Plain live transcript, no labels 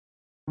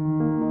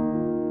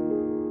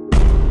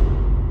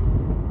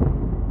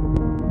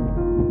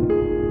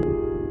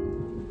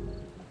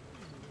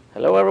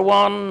Hello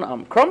everyone,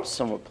 I'm Crumbs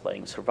and we're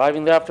playing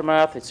Surviving the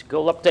Aftermath. It's a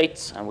goal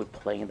update and we're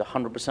playing the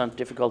 100%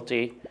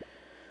 difficulty.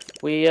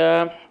 We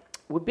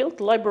built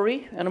a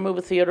library and a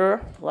movie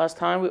theater last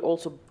time. We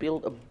also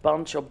built a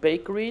bunch of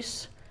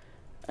bakeries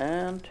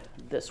and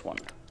this one.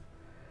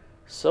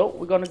 So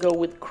we're gonna go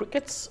with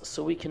crickets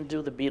so we can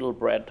do the beetle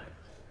bread.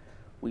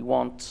 We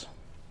want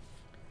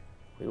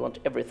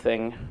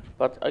everything,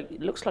 but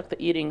it looks like they're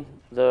eating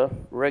the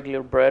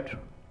regular bread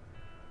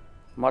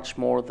much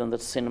more than the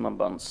cinnamon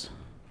buns.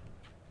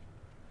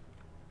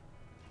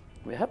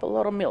 We have a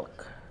lot of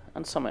milk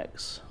and some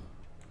eggs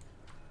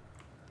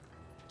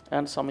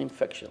and some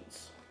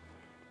infections.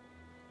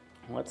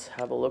 Let's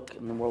have a look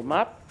in the world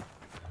map.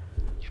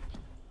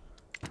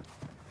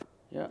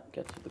 Yeah,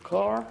 get to the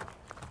car.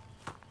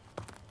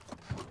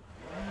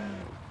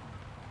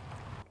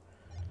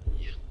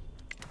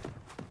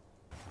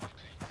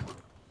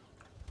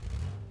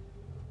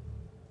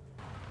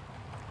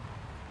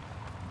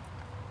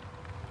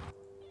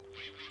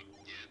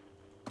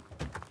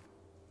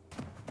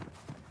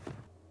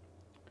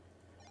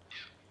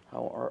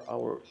 How are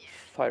our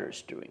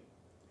fighters doing?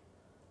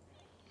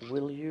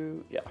 Will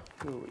you? Yeah,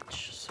 you'll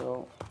reach.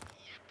 So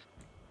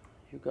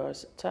you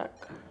guys attack.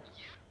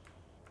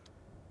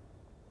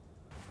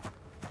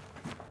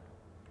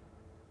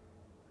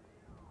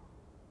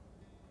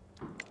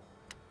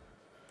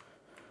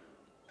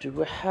 Do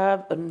we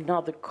have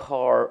another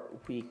car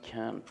we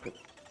can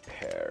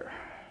prepare?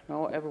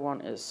 No,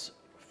 everyone is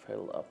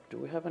filled up. Do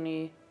we have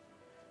any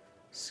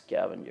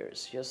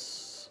scavengers?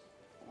 Yes,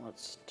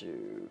 let's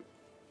do.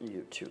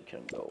 You two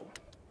can go.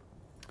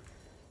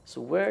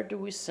 So where do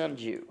we send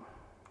you?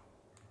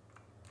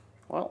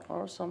 Well, there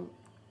are some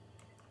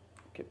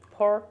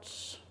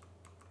parts.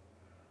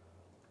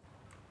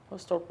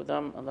 Let's start with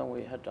them and then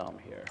we head down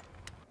here.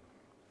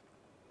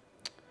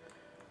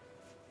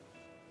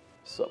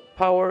 So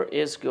power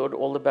is good,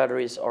 all the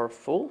batteries are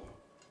full.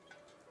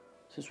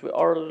 Since we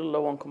are a little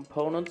low on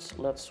components,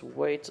 let's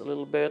wait a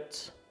little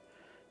bit.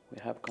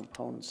 We have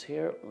components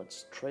here,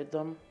 let's trade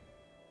them.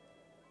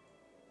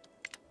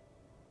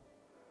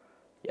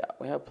 Yeah,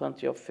 we have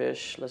plenty of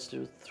fish. Let's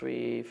do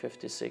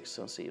 356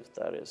 and see if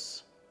that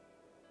is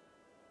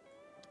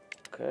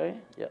okay.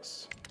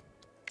 Yes.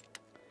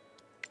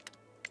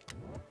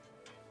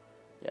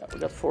 Yeah, we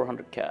got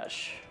 400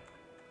 cash.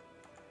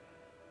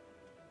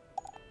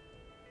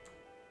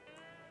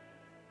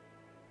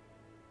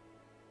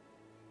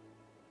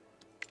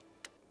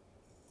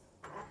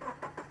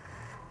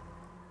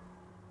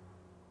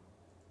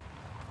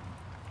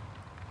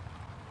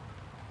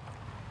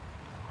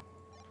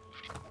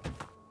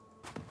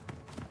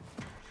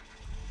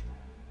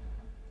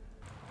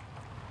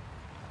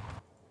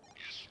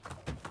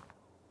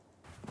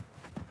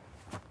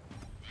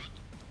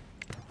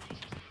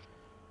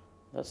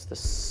 That's the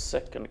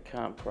second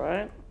camp,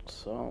 right?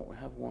 So we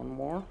have one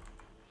more.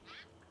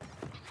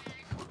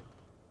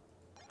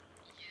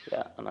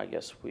 Yeah, and I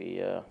guess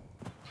we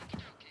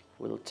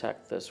will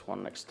attack this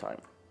one next time.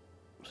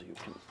 So you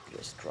can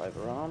just drive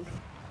around.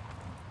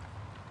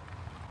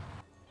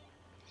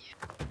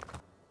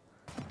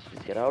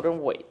 Get out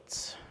and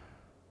wait.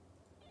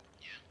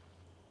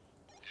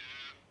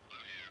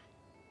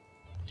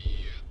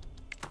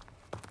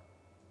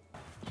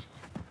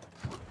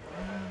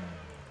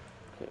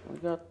 Okay, we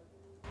got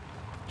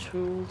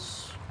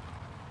tools,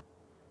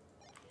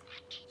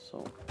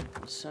 so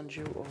I'll send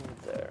you over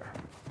there.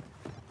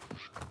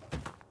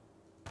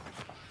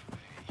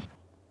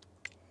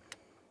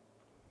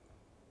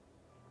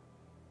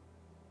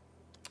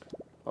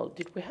 Well,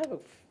 did we have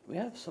we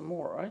have some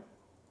more, right?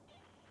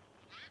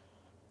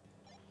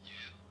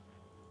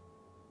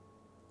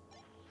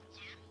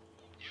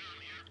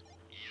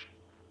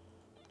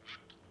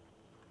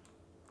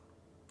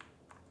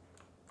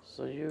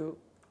 So you,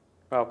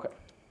 okay.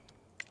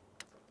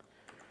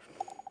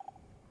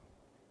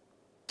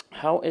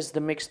 How is the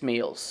mixed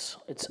meals?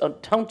 It's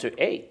down to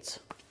 8.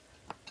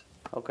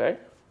 Okay.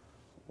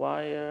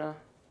 Why?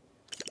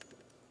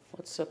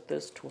 Let's set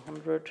this to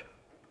 100.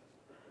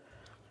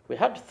 We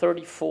had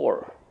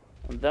 34,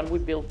 and then we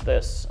built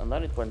this, and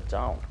then it went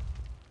down.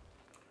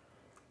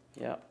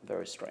 Yeah,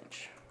 very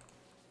strange.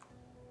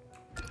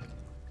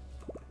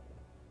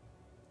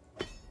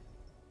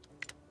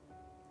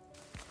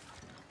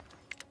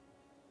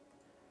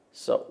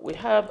 So we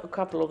have a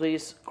couple of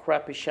these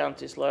crappy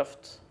shanties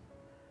left.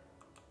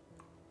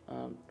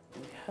 And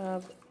we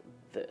have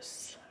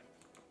this.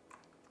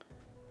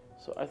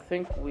 So I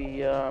think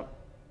we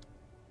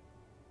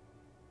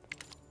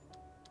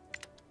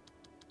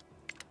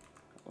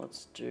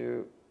let's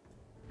do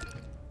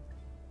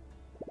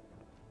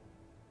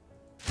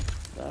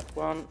that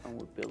one, and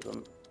we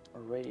build a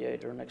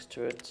radiator next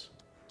to it,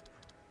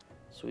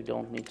 so we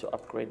don't need to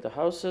upgrade the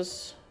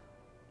houses.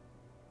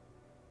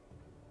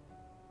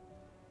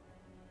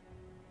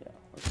 Yeah,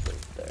 let's put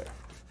it there.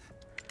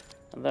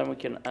 And then we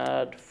can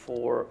add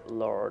 4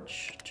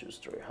 large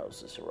 2-story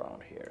houses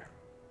around here.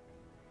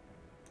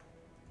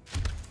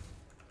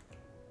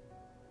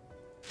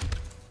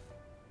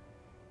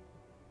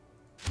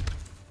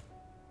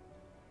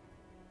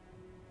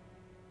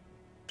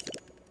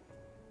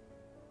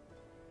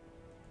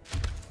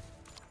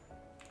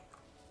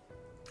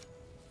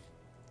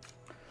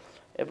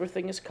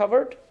 Everything is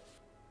covered.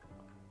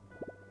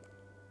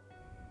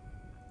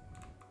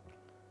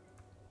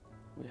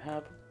 We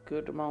have a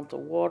good amount of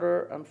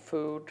water and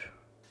food.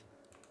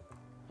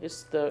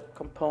 It's the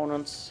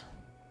components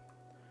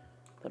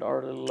that are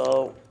a little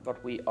low,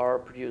 but we are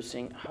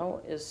producing.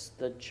 How is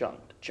the junk?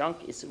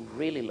 Junk is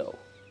really low.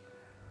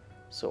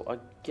 So I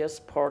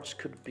guess parts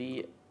could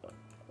be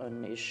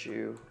an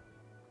issue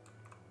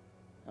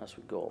as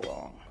we go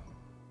along.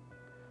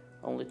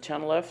 Only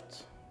 10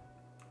 left.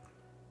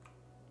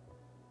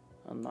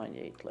 And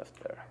 98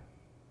 left there.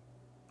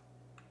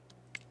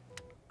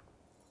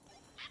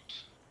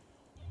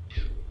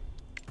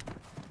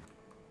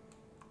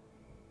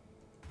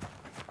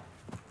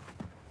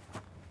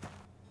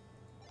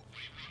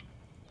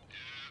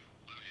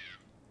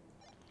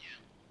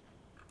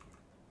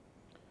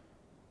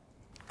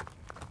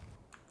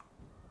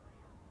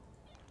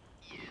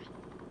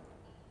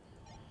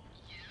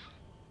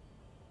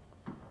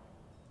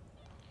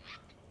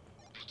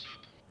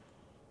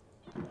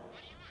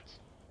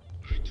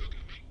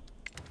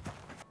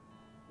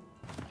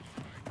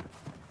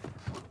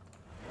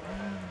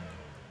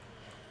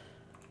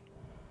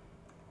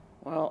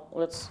 Well,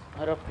 let's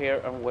head up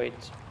here and wait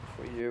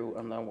for you,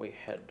 and then we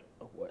head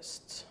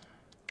west.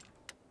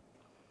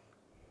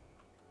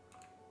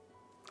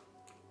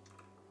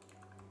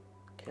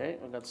 Okay,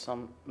 we got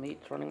some meat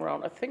running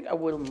around. I think I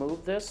will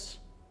move this.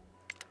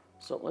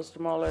 So let's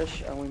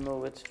demolish, and we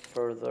move it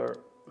further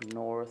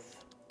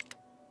north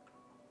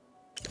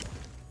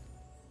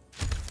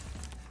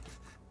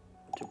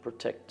to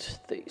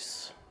protect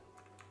these.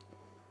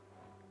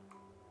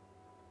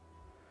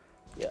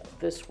 Yeah,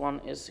 this one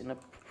is in a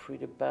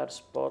pretty bad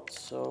spot,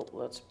 so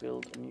let's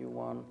build a new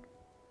one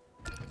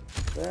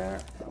there,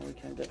 and we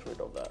can get rid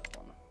of that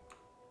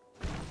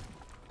one.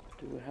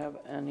 Do we have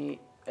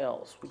any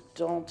else? We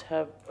don't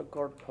have a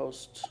guard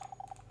post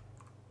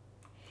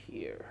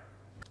here.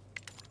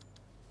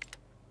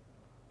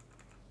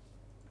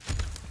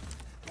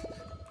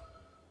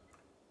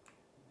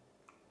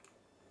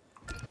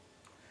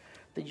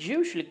 They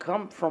usually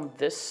come from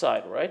this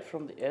side, right?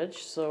 From the edge,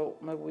 so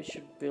maybe we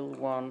should build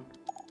one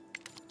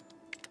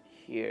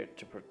here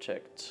to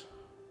protect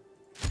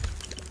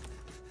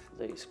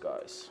these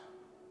guys.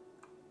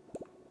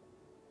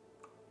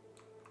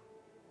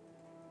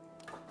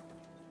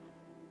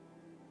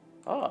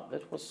 Ah,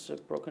 that was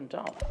broken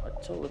down. I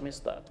totally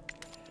missed that.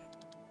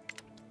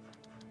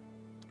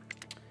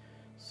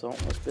 So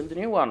let's build a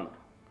new one,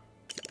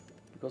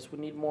 because we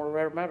need more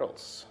rare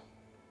metals.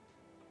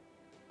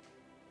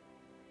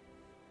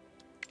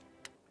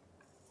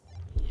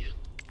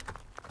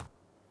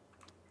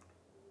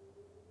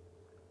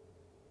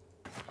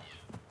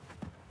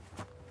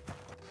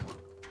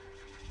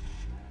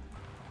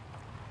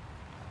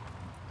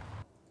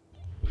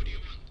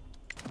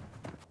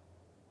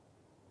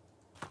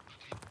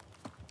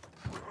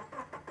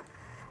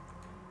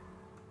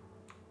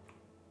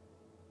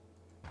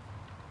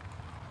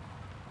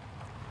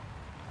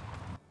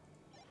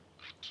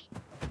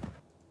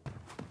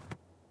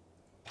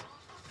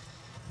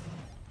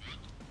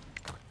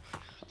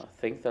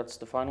 I think that's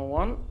the final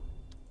one.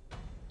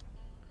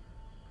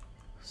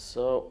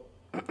 So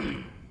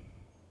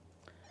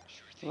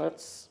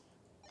let's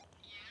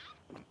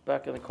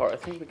back in the car. I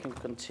think we can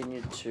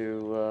continue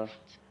to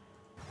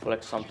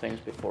collect some things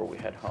before we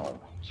head home.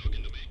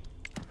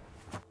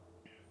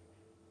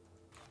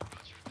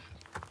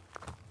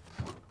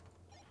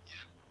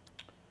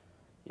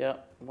 Yeah,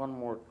 one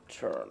more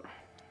turn.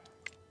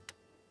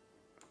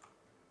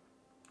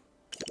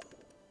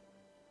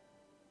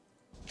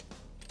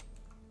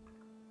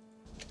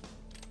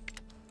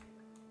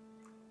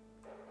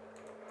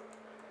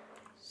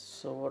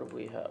 So what do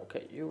we have?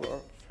 Okay, you are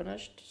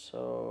finished,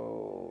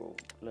 so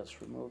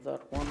let's remove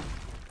that one.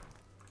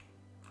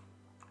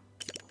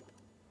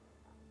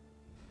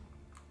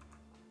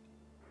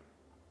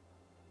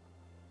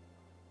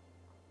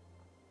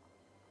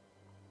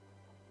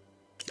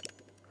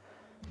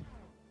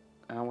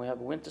 And we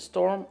have winter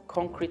storm.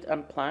 Concrete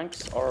and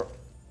planks are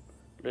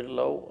a little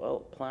low. Well,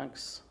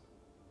 planks.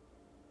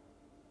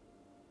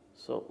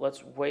 So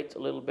let's wait a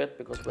little bit,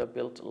 because we have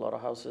built a lot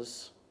of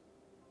houses.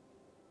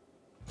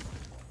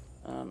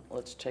 And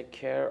let's take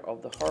care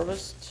of the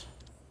harvest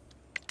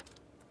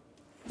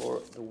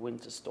for the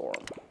winter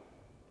storm.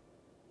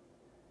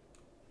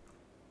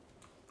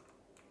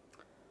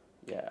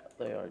 Yeah,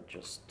 they are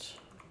just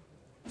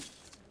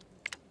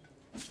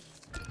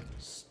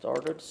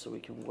started, so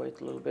we can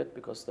wait a little bit,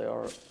 because they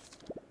are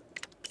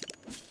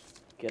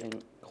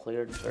getting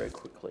cleared very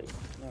quickly.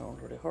 They're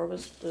already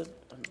harvested,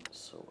 and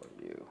so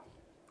are you.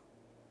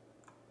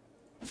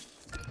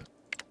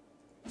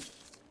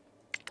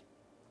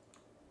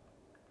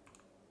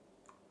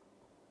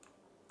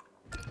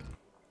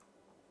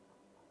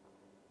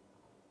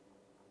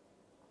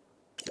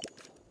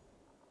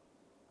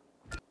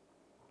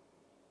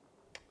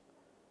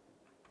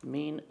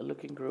 Mean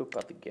looking group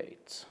at the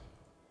gate.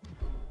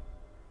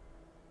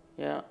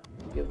 Yeah,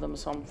 give them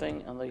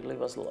something and they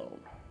leave us alone.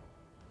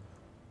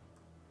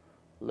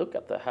 Look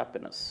at the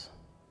happiness.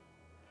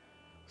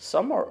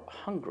 Some are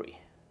hungry.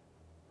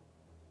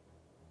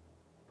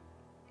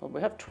 Well, we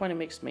have 20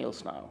 mixed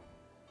meals now.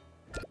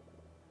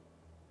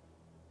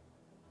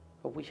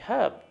 But we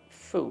have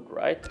food,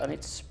 right? And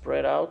it's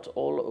spread out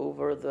all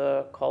over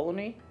the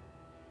colony.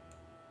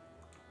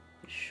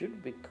 It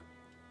should be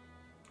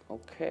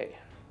okay.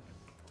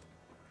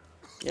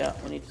 Yeah,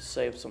 we need to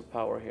save some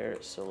power here,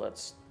 so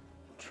let's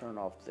turn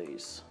off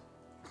these.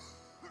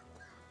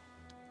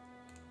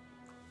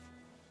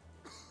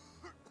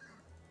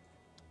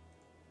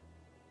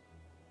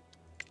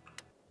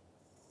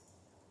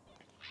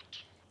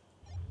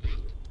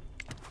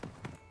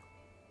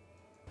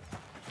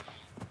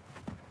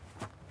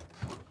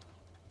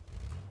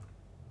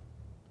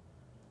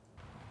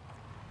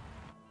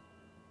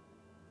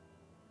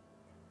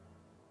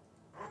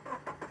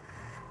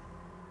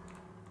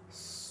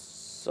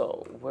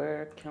 So,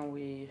 where can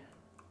we...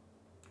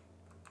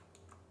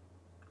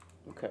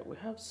 Okay, we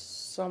have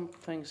some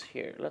things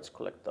here. Let's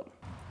collect them.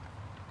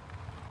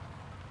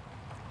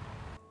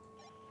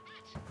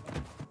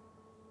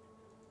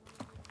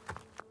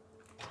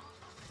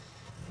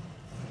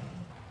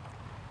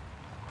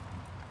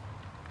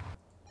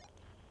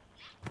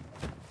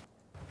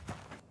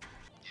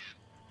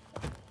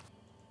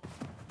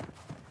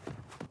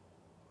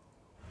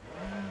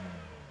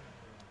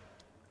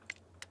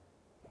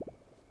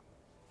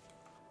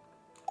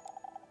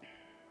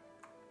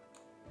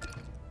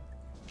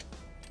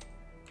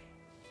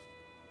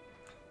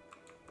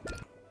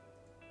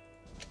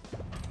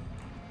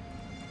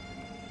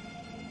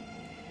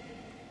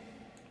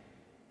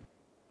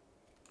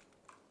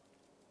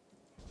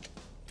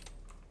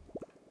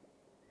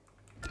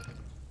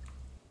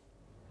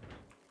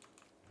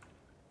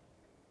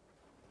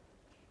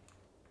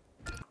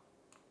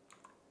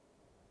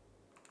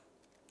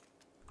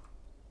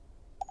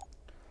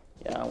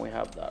 Yeah, we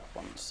have that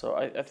one. So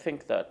I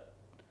think that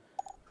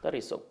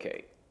is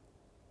okay.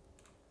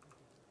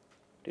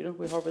 Didn't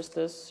we harvest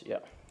this? Yeah.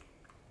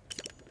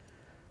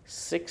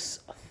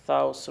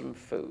 6,000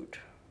 food.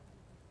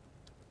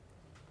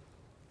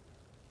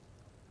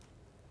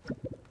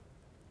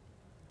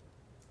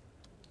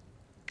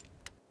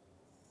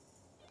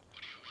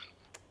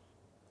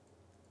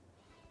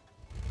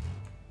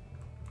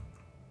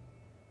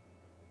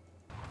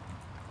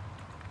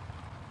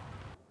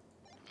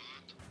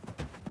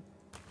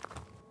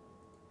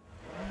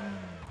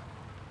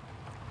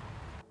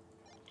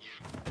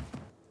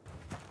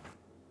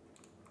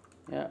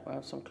 Yeah, we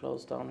have some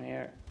clothes down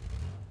here.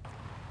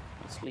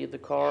 Let's leave the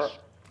car,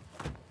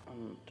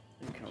 and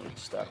you can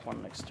reach that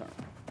one next turn.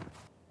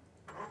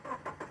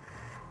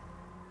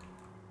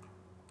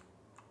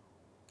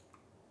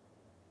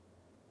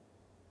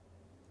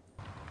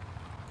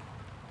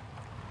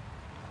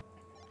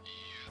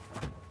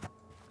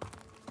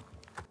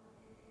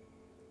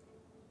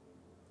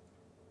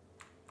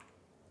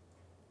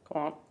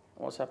 Come on,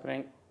 what's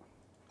happening?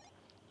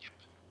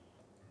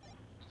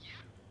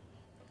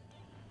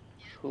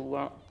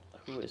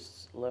 Who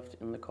is left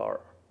in the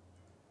car?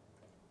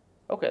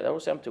 Okay, that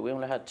was empty. We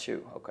only had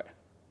 2. Okay.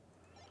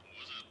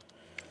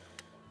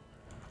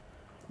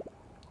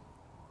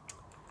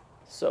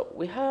 So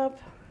we have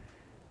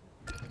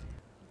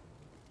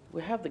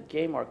the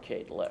game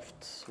arcade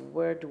left. So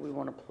where do we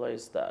want to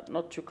place that?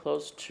 Not too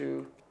close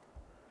to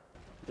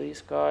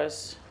these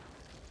guys.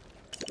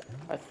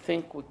 I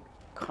think we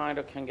kind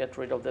of can get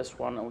rid of this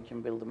one, and we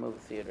can build a movie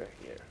theater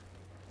here,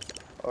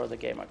 or the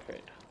game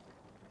arcade.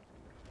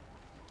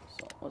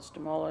 So let's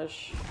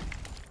demolish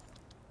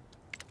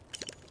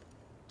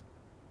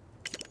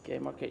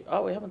game arcade.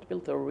 Oh, we haven't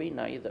built the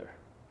arena either.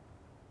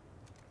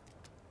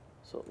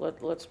 So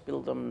let's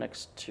build them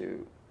next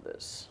to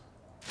this.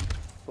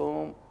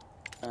 Boom,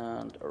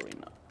 and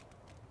arena.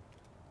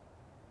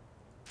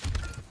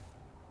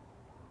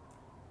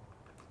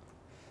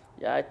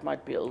 Yeah, it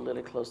might be a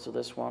little close to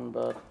this one,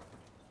 but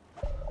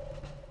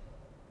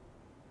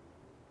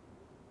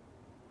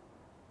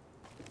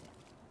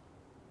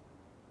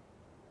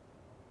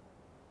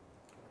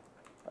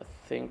I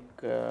think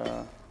we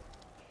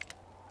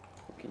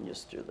can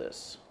just do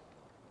this.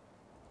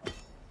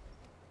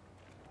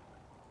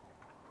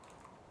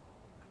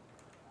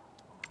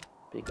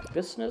 Big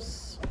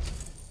business.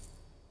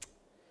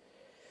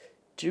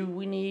 Do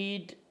we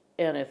need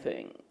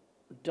anything?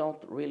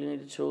 Don't really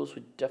need the tools.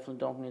 We definitely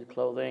don't need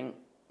clothing.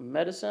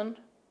 Medicine?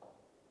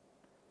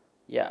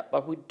 Yeah,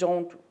 but we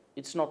don't.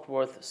 It's not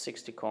worth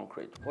 60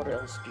 concrete. What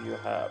else do you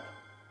have?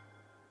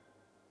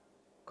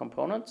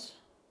 Components?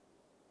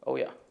 Oh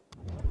yeah.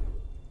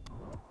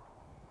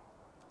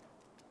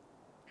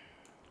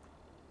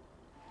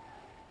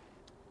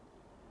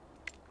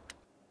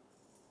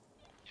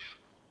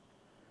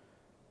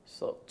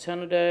 So 10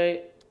 a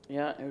day.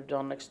 Yeah, you're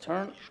done next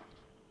turn.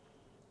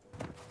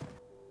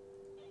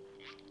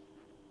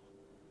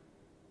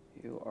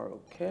 You are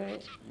okay.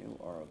 You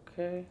are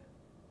okay.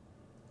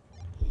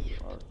 You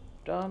are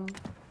done.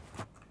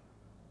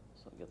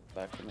 So get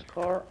back in the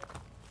car.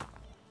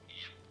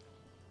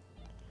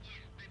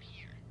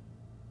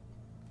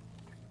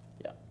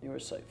 Yeah, you are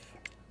safe.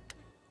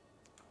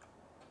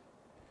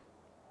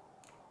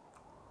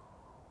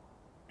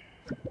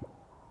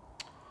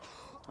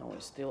 And we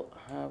still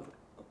have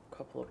a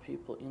couple of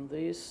people in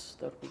these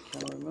that we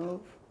can remove.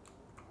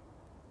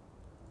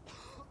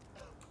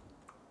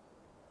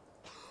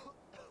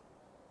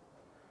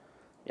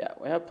 Yeah,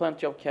 we have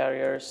plenty of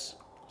carriers,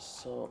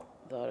 so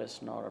that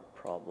is not a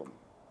problem.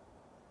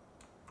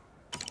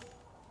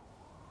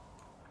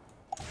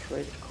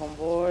 Trade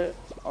convoy.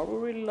 Are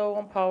we really low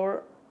on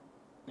power?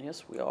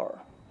 Yes, we are.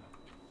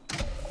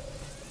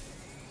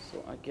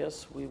 So I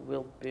guess we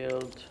will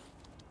build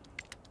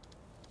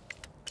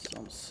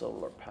some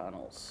solar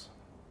panels.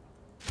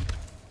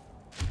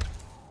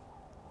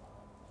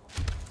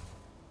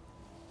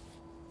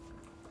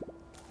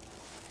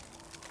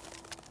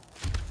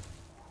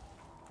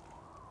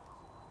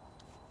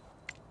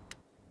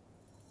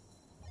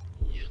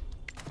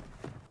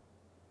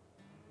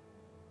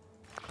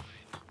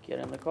 Get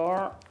in the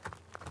car.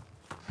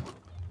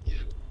 And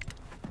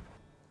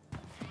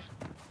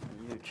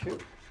you too.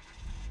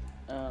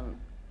 And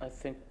I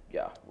think,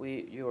 yeah,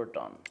 you're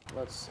done.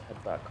 Let's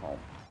head back home.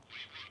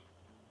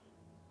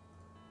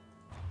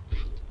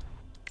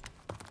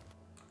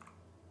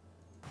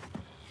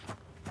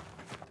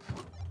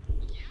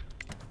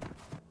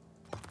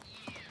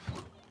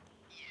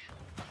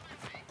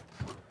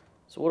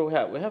 So what do we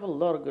have? We have a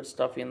lot of good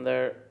stuff in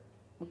there.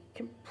 We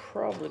can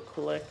probably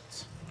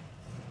collect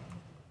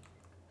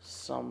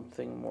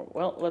something more.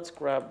 Well, let's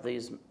grab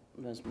this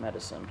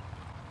medicine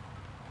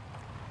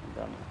and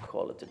then we'll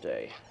call it a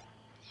day.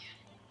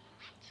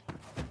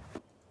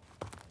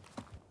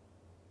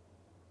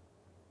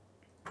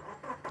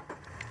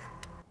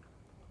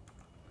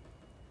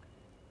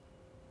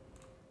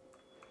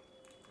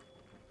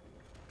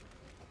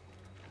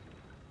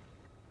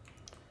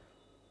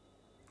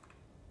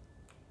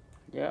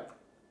 Yeah,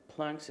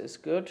 planks is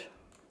good.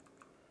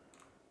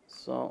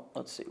 So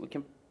let's see,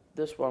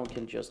 this one we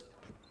can just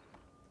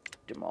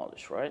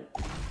demolish, right?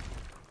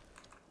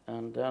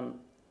 And then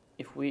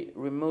if we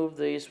remove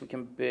these, we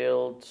can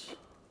build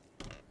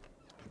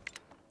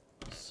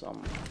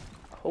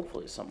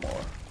hopefully some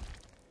more.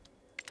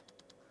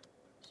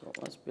 So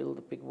let's build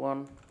a big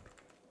one.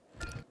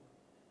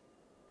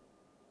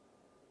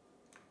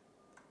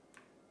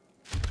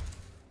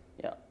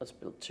 Yeah, let's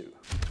build 2.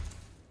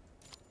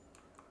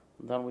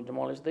 And then we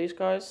demolish these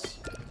guys.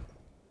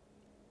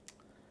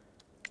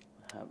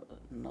 Have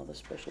another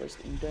specialist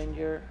in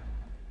danger.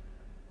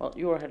 Well,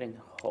 you are heading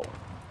home.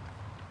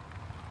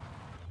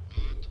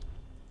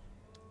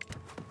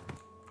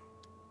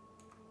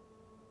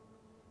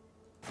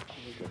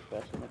 We get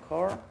back in the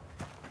car.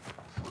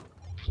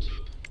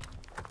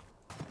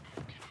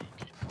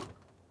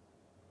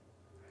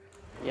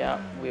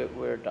 Yeah,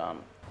 we're done.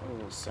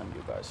 We will send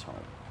you guys home.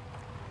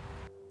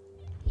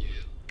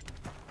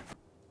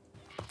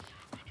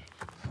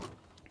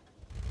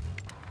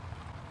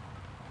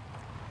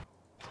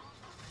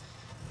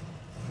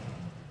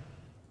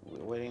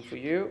 We're waiting for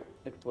you.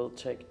 It will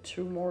take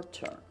 2 more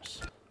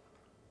turns.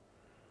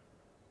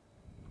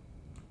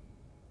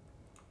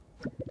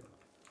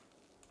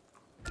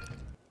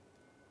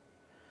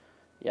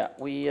 Yeah,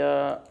 we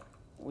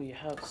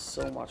have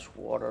so much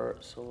water,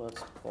 so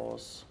let's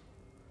pause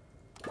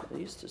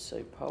these to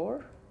save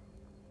power.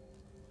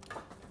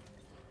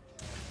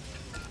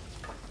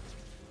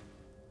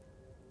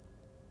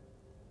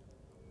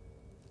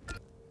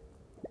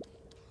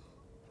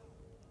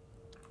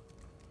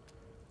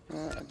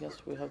 I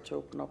guess we have to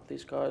open up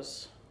these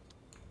guys.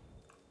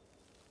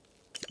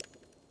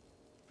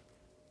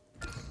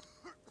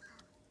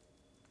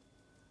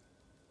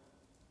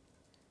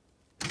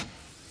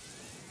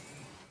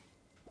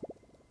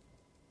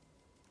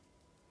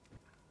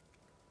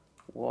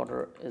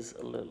 Water is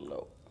a little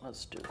low.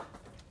 Let's do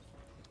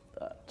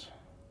that.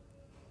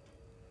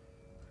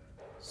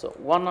 So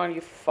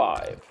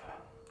 195.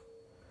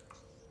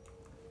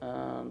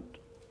 And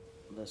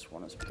this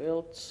one is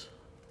built.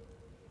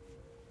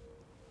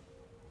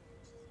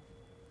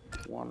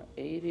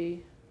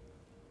 180.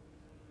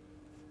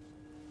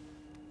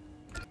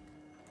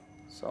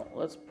 So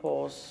let's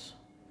pause.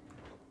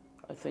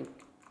 I think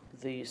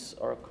these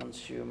are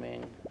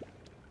consuming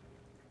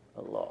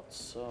a lot,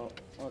 so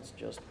let's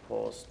just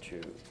pause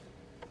to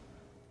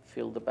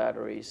fill the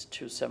batteries.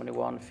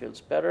 271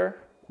 feels better.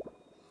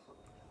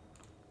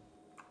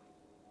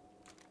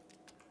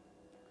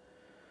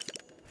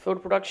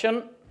 Food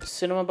production,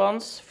 cinnamon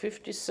buns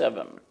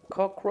 57,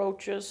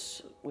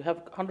 cockroaches, we have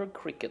 100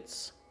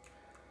 crickets.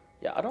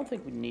 Yeah, I don't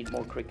think we need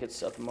more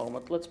crickets at the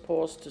moment. Let's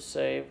pause to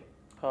save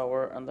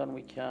power and then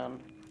we can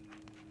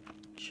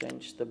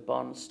change the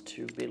buns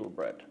to beetle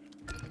bread.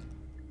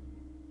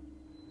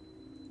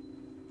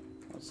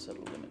 Let's set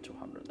a limit to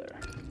 100 there.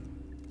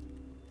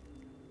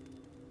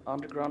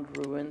 Underground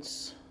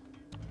ruins.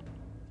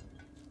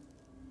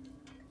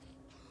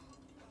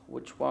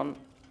 Which one?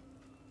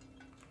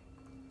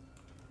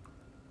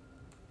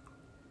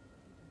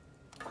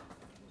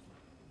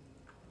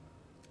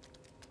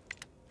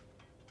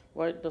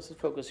 Why does it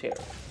focus here?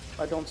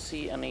 I don't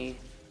see any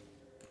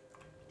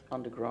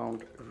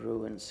underground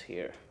ruins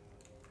here.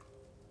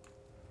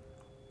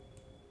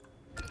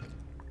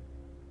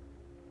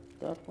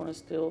 That one is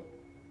still...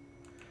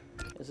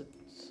 Is it...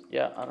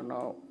 Yeah, I don't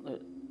know.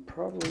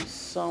 probably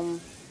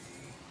some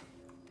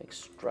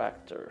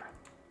extractor.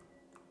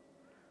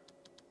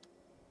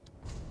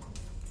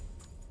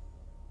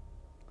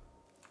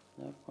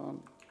 That one.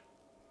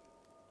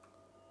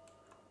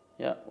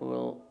 Yeah,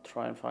 we'll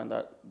try and find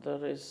that.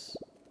 That is...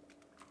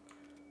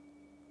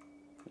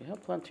 We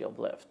have plenty of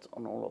left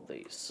on all of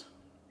these.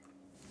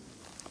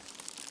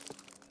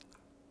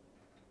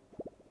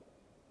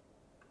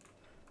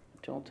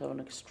 Don't have an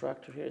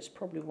extractor here. It's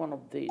probably one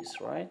of these,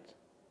 right?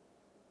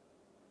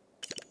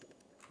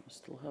 I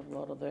still have a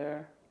lot of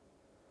there.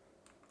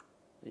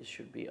 These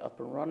should be up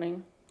and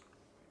running.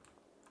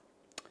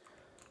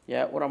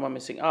 Yeah, what am I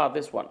missing? Ah,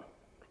 this one.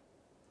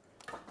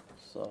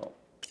 So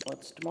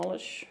let's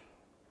demolish.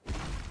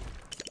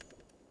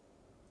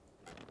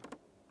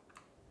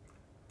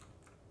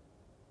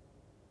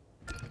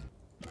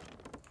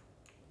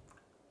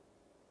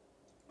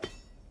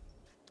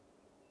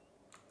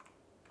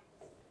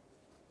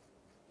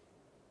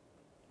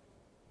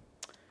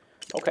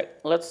 Okay,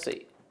 let's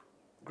see.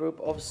 Group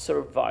of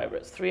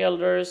survivors. 3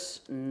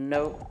 elders.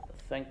 No,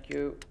 thank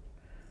you.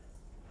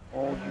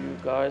 All you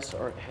guys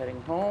are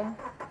heading home.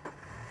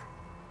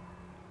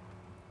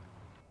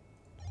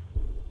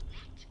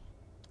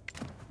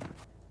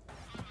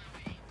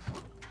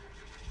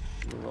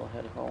 You will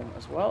head home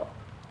as well.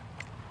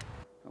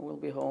 And we'll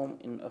be home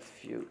in a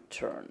few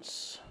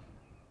turns.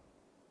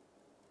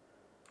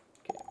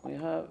 Okay, we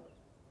have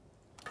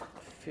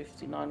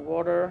 59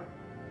 water.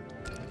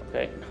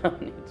 Okay, I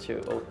need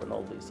to open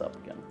all these up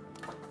again.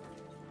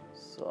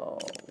 So,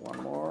 one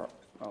more.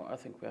 No, I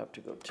think we have to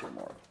go 2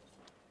 more.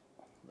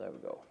 There we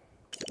go.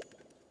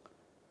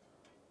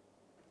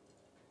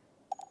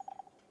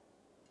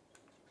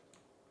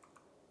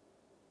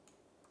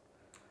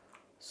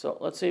 So,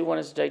 let's see when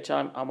it's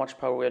daytime, how much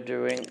power we are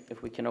doing,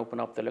 if we can open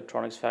up the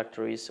electronics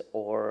factories,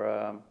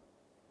 or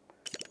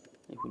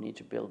if we need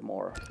to build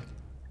more.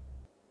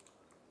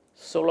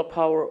 Solar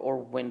power or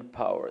wind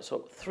power. So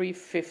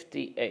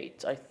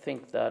 358. I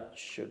think that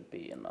should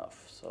be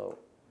enough. So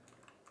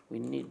we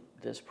need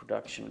this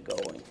production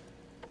going.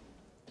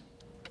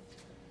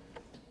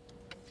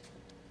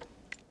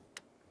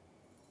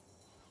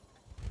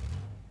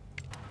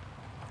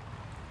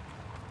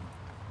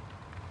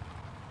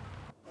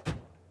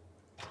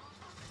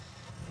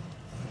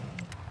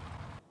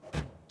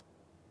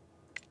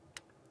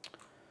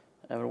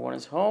 Everyone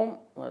is home.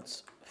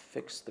 Let's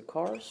fix the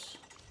cars.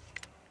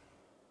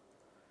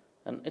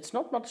 And it's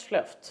not much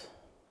left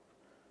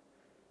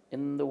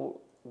in the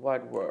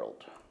wide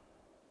world.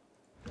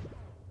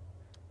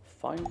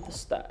 Find the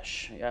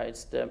stash. Yeah,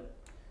 it's the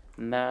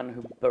man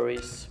who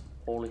buries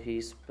all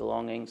his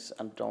belongings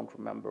and don't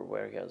remember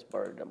where he has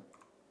buried them.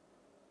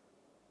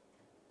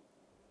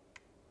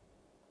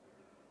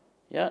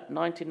 Yeah,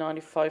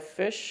 1995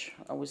 fish,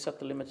 and we set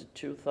the limit to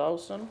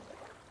 2,000.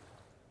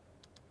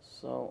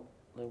 So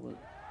they will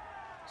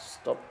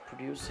stop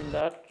producing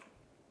that.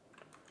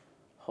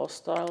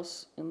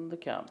 Hostiles in the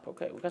camp.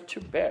 Okay, we got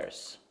 2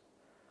 bears.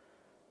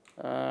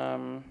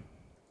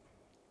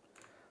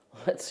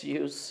 Let's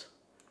use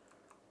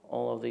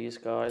all of these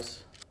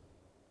guys.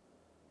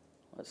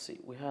 Let's see,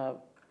 we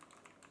have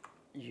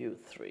you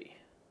 3.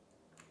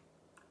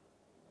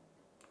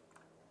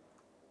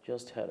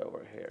 Just head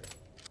over here.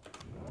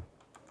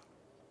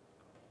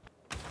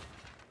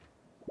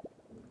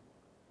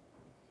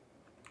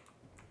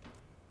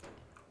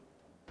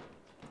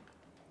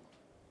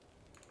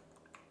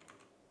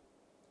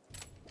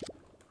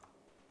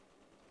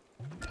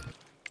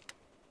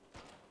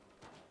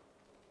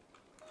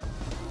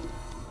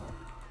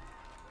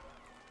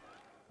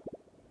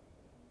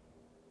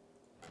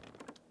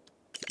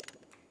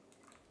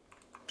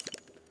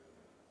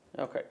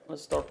 Okay,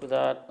 let's start with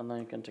that, and then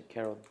you can take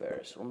care of the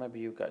bears, or maybe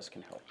you guys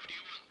can help.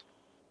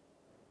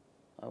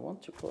 I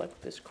want to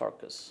collect this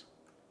carcass.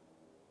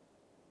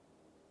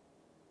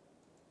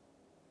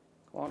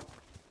 Come on.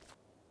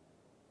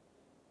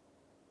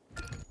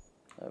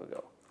 There we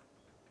go.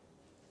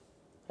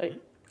 Hey.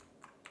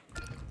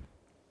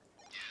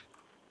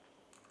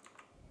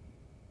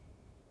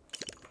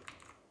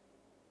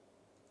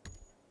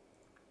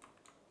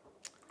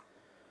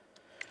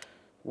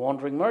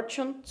 Wandering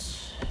merchant.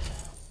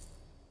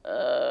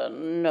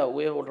 No,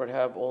 we already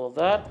have all of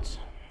that.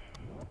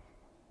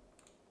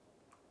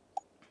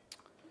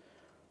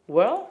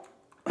 Well,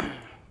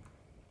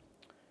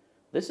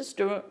 this is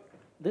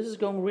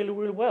going really,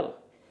 really well.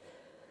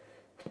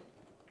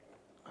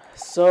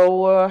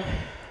 So,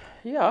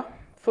 yeah,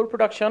 full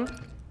production,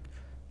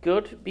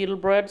 good beetle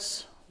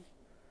breads.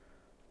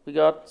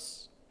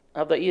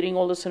 Have they eating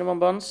all the cinnamon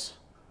buns?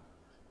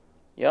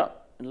 Yeah,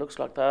 it looks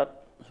like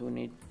that. So we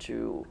need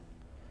to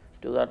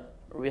do that.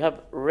 We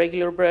have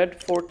regular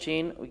bread,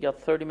 14. We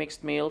got 30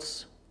 mixed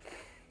meals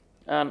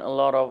and a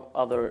lot of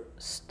other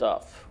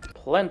stuff.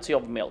 Plenty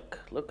of milk.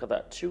 Look at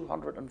that,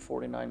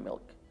 249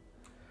 milk.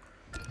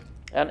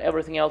 And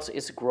everything else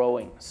is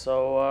growing.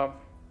 So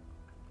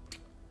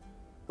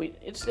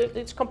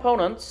it's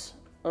components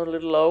a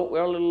little low.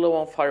 We're a little low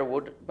on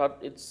firewood, but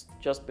it's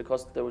just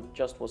because there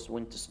just was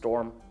winter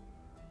storm.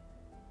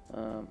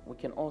 We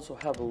can also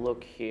have a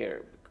look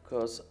here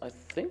because I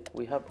think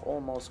we have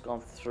almost gone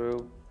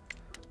through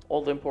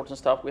all the important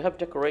stuff. We have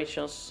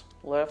decorations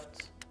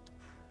left.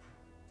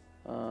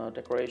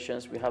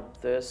 Decorations, we have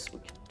this. We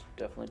can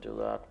definitely do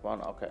that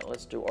one. Okay,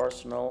 let's do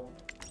arsenal.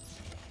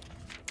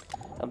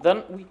 And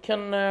then we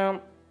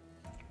can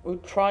we'll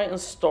try and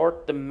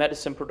start the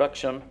medicine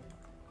production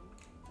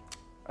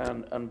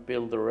and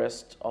build the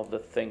rest of the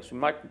things. We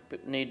might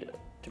need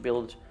to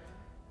build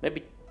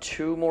maybe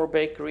 2 more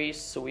bakeries,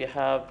 so we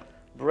have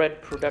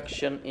bread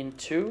production in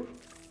 2.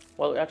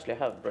 Well, we actually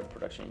have bread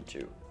production in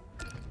 2.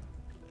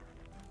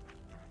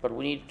 But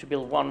we need to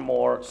build 1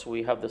 more, so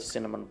we have the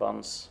cinnamon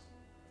buns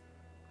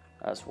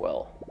as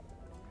well.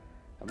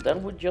 And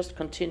then we just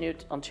continue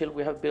it until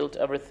we have built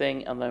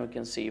everything, and then we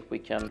can see if we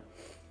can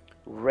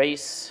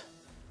raise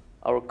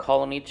our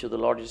colony to the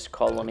largest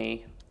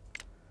colony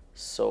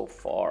so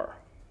far.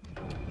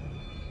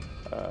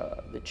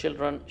 The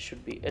children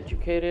should be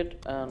educated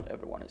and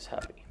everyone is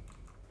happy.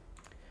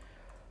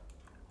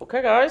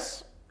 Okay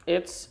guys,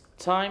 it's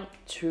time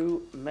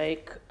to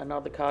make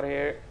another cut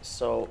here.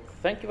 So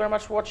thank you very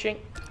much for watching,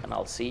 and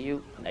I'll see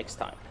you next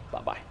time.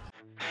 Bye bye.